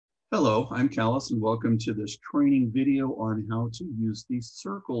Hello, I'm Callis and welcome to this training video on how to use the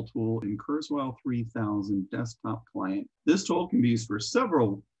Circle tool in Kurzweil 3000 desktop client. This tool can be used for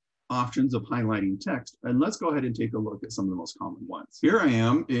several options of highlighting text, and let's go ahead and take a look at some of the most common ones. Here I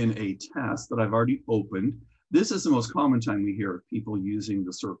am in a test that I've already opened. This is the most common time we hear of people using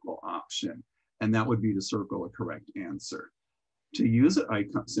the Circle option, and that would be to circle a correct answer. To use it, I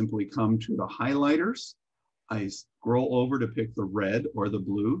simply come to the highlighters. I scroll over to pick the red or the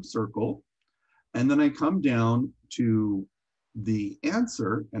blue circle, and then I come down to the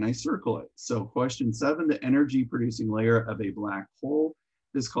answer and I circle it. So question 7, the energy producing layer of a black hole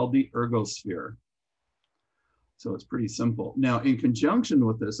is called the ergosphere. So it's pretty simple. Now, in conjunction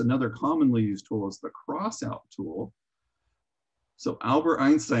with this, another commonly used tool is the crossout tool. So Albert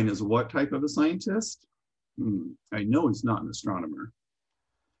Einstein is what type of a scientist? I know he's not an astronomer.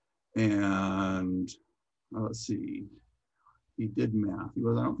 And let's see, he did math.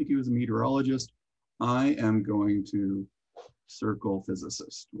 I don't think he was a meteorologist. I am going to circle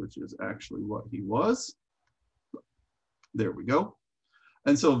physicist, which is actually what he was. There we go.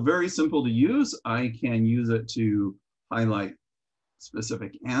 And so very simple to use. I can use it to highlight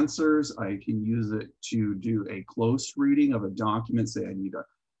specific answers. I can use it to do a close reading of a document. Say I need to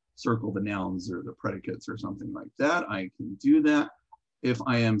circle the nouns or the predicates or something like that. I can do that. If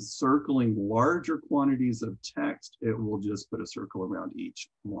I am circling larger quantities of text, it will just put a circle around each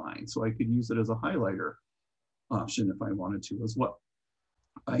line. So I could use it as a highlighter option if I wanted to as well.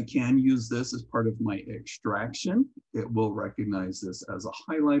 I can use this as part of my extraction. It will recognize this as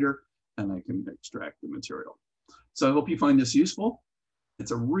a highlighter and I can extract the material. So I hope you find this useful.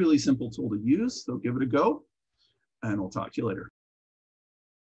 It's a really simple tool to use, so give it a go and we'll talk to you later.